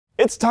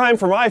It's time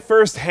for my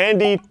first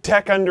handy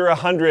tech under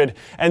 100,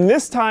 and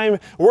this time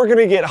we're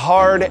gonna get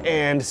hard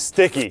and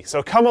sticky.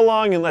 So come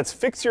along and let's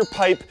fix your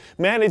pipe,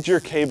 manage your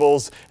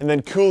cables, and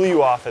then cool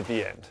you off at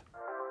the end.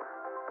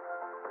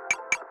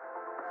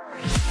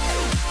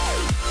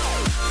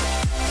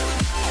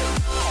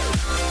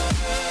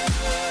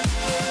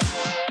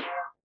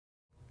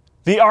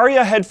 The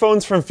Aria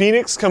headphones from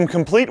Phoenix come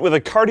complete with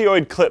a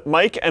cardioid clip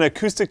mic and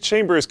acoustic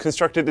chambers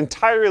constructed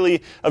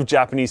entirely of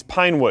Japanese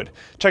pine wood.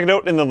 Check it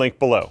out in the link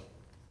below.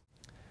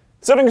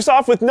 Starting us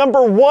off with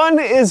number 1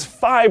 is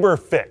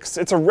FiberFix.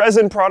 It's a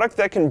resin product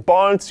that can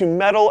bond to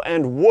metal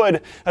and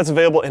wood that's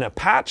available in a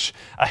patch,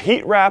 a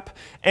heat wrap,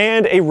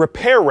 and a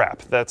repair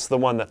wrap. That's the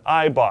one that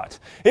I bought.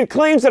 It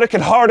claims that it can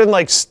harden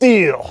like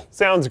steel.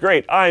 Sounds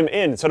great, I'm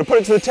in. So to put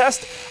it to the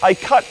test, I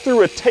cut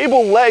through a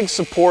table leg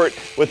support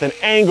with an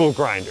angle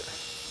grinder.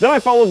 Then I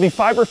followed the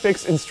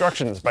FiberFix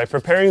instructions by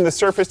preparing the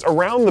surface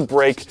around the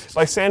break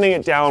by sanding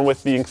it down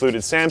with the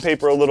included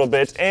sandpaper a little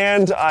bit,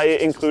 and I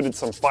included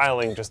some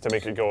filing just to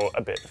make it go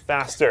a bit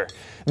faster.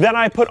 Then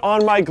I put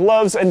on my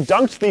gloves and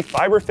dunked the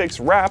FiberFix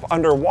wrap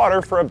under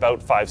water for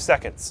about 5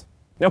 seconds.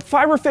 Now,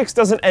 FiberFix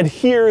doesn't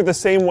adhere the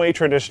same way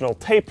traditional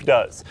tape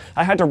does.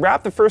 I had to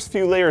wrap the first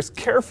few layers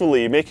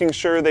carefully, making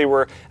sure they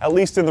were at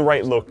least in the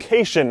right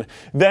location.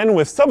 Then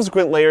with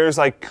subsequent layers,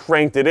 I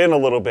cranked it in a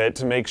little bit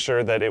to make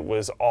sure that it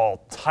was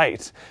all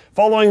tight.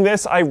 Following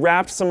this, I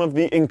wrapped some of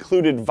the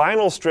included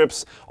vinyl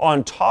strips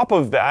on top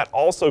of that,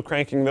 also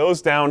cranking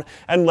those down,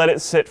 and let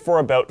it sit for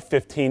about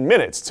 15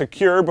 minutes to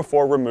cure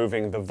before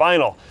removing the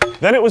vinyl.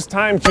 Then it was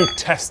time to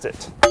test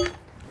it.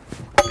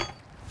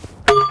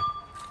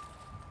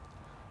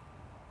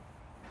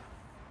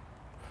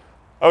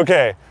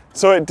 Okay,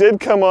 so it did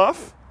come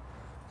off,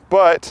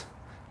 but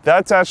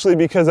that's actually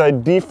because I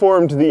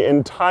deformed the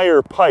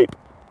entire pipe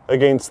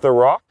against the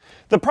rock.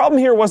 The problem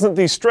here wasn't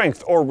the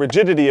strength or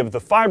rigidity of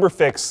the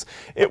FiberFix,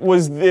 it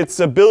was its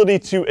ability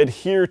to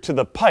adhere to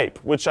the pipe,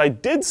 which I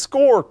did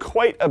score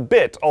quite a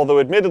bit, although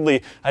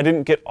admittedly I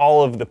didn't get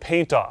all of the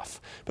paint off.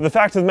 But the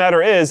fact of the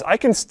matter is, I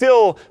can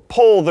still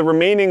pull the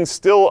remaining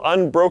still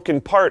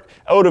unbroken part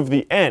out of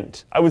the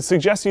end. I would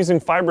suggest using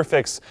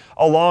FiberFix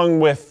along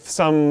with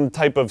some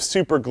type of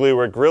super glue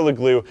or Gorilla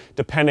Glue,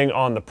 depending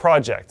on the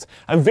project.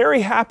 I'm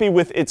very happy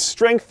with its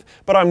strength,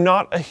 but I'm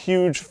not a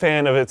huge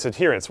fan of its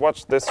adherence.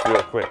 Watch this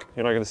real quick.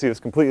 You're not going to see this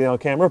completely on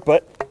camera,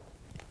 but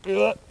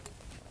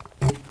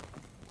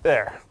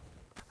there.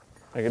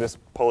 I can just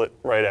pull it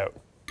right out.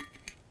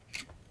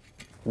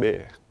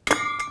 There.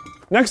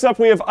 Next up,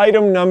 we have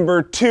item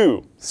number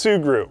 2,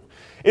 Sugru.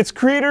 Its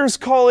creators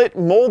call it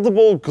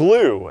moldable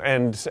glue,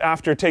 and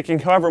after taking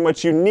however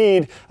much you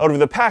need out of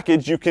the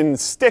package, you can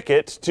stick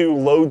it to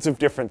loads of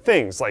different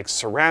things like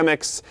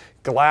ceramics,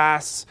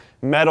 glass,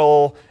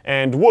 metal,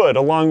 and wood,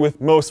 along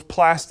with most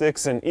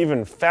plastics and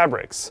even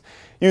fabrics.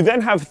 You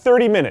then have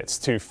 30 minutes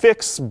to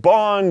fix,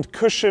 bond,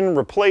 cushion,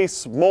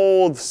 replace,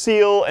 mold,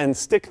 seal, and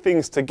stick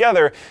things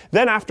together.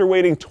 Then after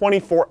waiting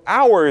 24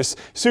 hours,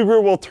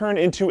 Sugru will turn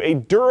into a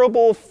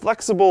durable,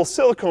 flexible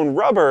silicone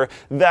rubber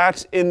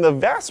that, in the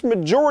vast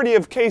majority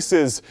of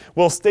cases,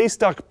 will stay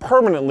stuck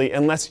permanently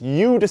unless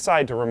you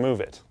decide to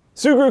remove it.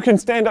 Sugru can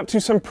stand up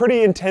to some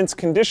pretty intense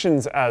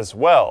conditions as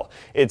well.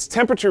 It's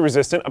temperature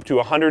resistant up to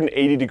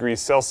 180 degrees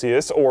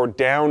Celsius or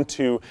down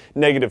to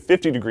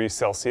 -50 degrees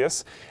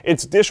Celsius.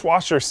 It's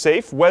dishwasher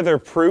safe,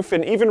 weatherproof,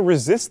 and even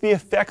resists the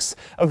effects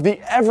of the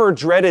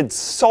ever-dreaded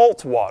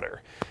salt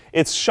water.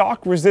 It's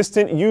shock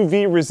resistant,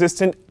 UV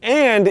resistant,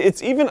 and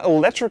it's even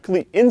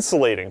electrically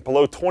insulating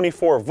below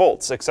 24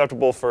 volts,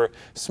 acceptable for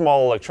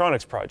small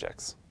electronics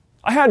projects.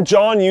 I had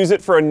John use it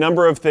for a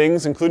number of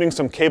things, including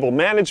some cable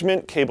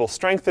management, cable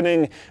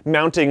strengthening,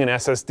 mounting an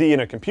SSD in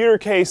a computer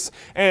case,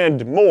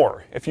 and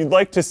more. If you'd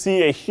like to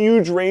see a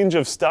huge range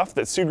of stuff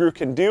that Sugru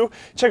can do,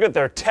 check out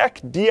their tech,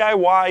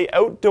 DIY,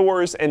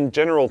 outdoors, and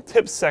general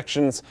tips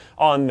sections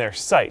on their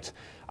site.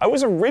 I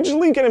was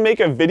originally going to make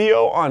a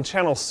video on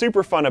channel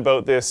Superfun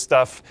about this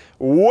stuff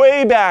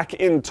way back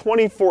in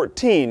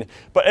 2014,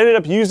 but ended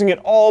up using it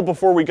all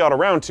before we got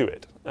around to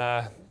it.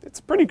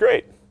 It's pretty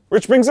great.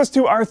 Which brings us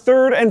to our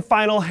third and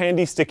final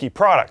handy sticky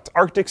product,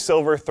 Arctic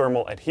Silver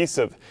Thermal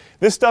Adhesive.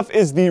 This stuff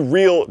is the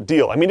real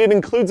deal. I mean, it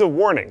includes a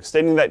warning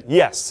stating that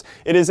yes,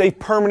 it is a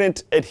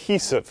permanent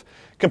adhesive.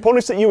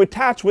 Components that you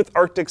attach with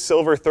Arctic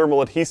Silver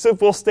Thermal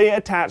Adhesive will stay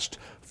attached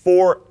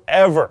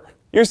forever.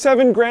 Your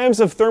 7 grams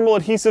of thermal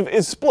adhesive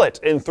is split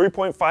in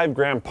 3.5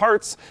 gram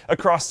parts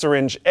across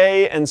syringe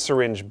A and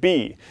syringe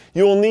B.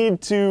 You'll need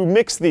to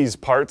mix these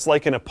parts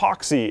like an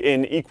epoxy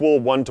in equal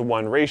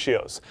 1-to-1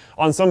 ratios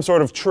on some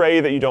sort of tray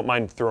that you don't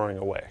mind throwing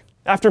away.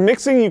 After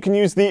mixing, you can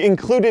use the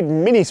included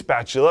mini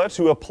spatula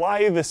to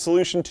apply the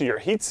solution to your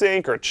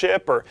heatsink or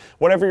chip or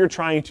whatever you're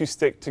trying to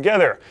stick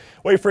together.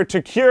 Wait for it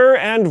to cure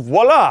and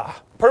voila!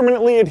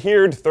 Permanently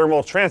adhered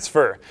thermal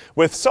transfer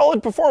with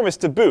solid performance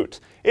to boot.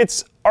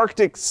 It's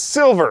Arctic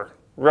Silver,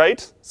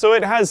 right? So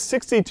it has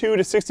 62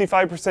 to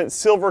 65%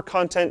 silver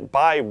content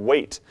by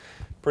weight.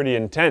 Pretty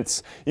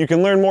intense. You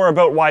can learn more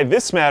about why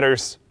this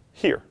matters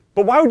here.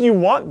 But why would you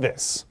want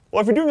this? Well,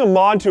 if you're doing a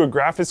mod to a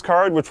graphics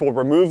card which will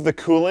remove the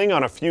cooling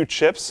on a few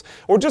chips,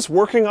 or just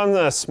working on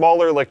a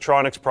smaller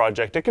electronics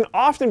project, it can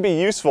often be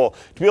useful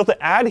to be able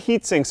to add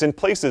heat sinks in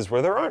places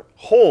where there aren't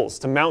holes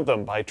to mount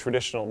them by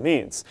traditional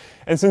means.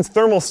 And since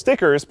thermal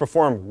stickers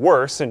perform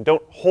worse and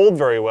don't hold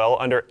very well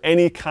under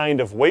any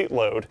kind of weight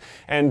load,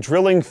 and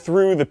drilling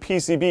through the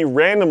PCB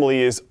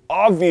randomly is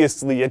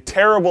obviously a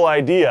terrible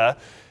idea,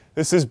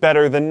 this is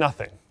better than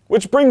nothing.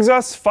 Which brings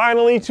us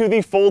finally to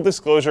the full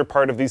disclosure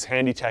part of these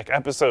handy tech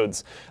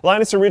episodes.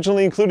 Linus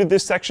originally included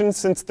this section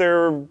since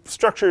they're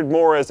structured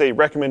more as a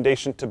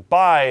recommendation to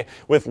buy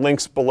with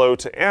links below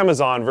to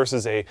Amazon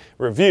versus a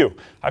review.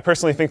 I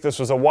personally think this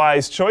was a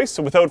wise choice,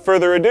 so without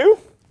further ado,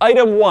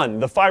 Item 1,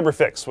 the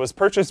FiberFix, was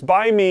purchased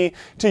by me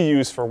to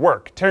use for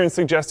work. Terrence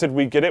suggested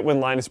we get it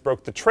when Linus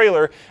broke the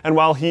trailer, and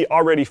while he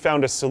already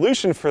found a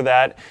solution for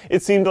that,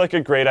 it seemed like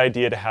a great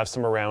idea to have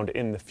some around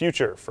in the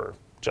future for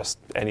just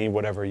any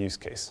whatever use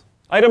case.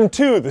 Item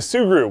 2, the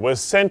Sugru, was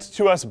sent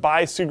to us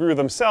by Sugru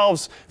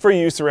themselves for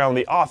use around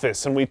the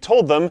office, and we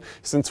told them,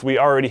 since we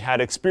already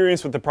had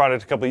experience with the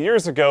product a couple of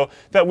years ago,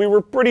 that we were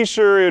pretty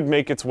sure it would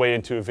make its way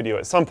into a video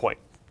at some point.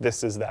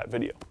 This is that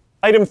video.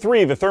 Item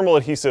 3, the thermal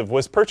adhesive,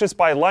 was purchased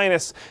by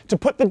Linus to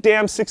put the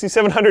damn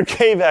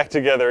 6700K back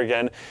together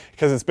again,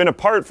 because it's been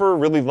apart for a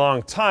really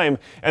long time,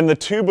 and the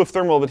tube of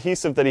thermal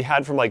adhesive that he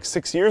had from like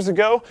 6 years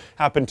ago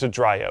happened to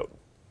dry out.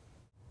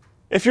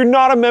 If you're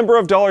not a member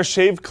of Dollar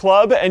Shave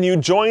Club and you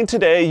join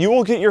today, you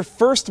will get your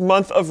first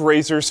month of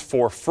razors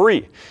for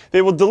free.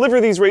 They will deliver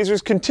these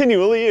razors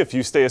continually, if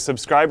you stay a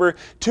subscriber,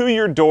 to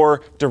your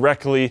door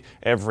directly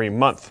every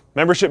month.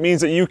 Membership means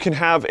that you can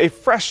have a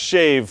fresh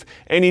shave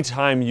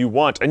anytime you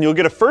want, and you'll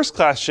get a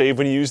first-class shave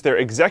when you use their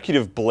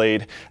executive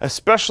blade,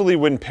 especially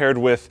when paired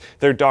with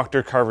their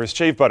Dr. Carver's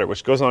shave butter,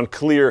 which goes on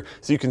clear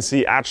so you can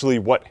see actually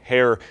what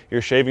hair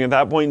you're shaving at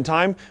that point in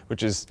time,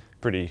 which is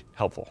pretty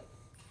helpful.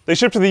 They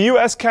ship to the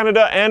US,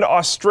 Canada, and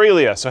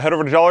Australia, so head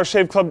over to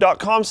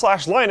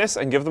dollarshaveclub.com/Linus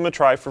and give them a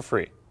try for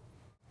free.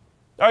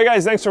 Alright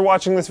guys, thanks for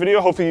watching this video.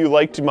 Hopefully you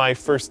liked my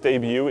first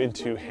debut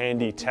into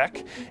handy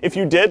tech. If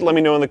you did, let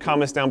me know in the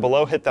comments down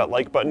below. Hit that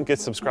like button, get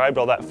subscribed,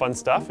 all that fun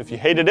stuff. If you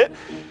hated it,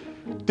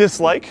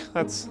 dislike,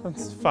 that's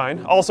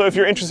fine. Also, if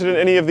you're interested in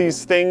any of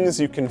these things,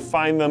 you can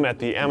find them at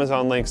the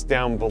Amazon links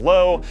down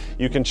below.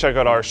 You can check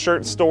out our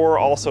shirt store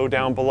also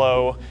down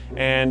below.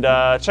 And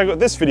check out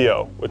this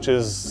video, which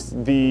is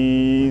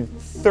the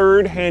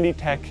third handy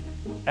tech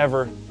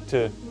ever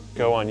to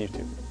go on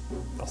YouTube.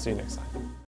 I'll see you next time.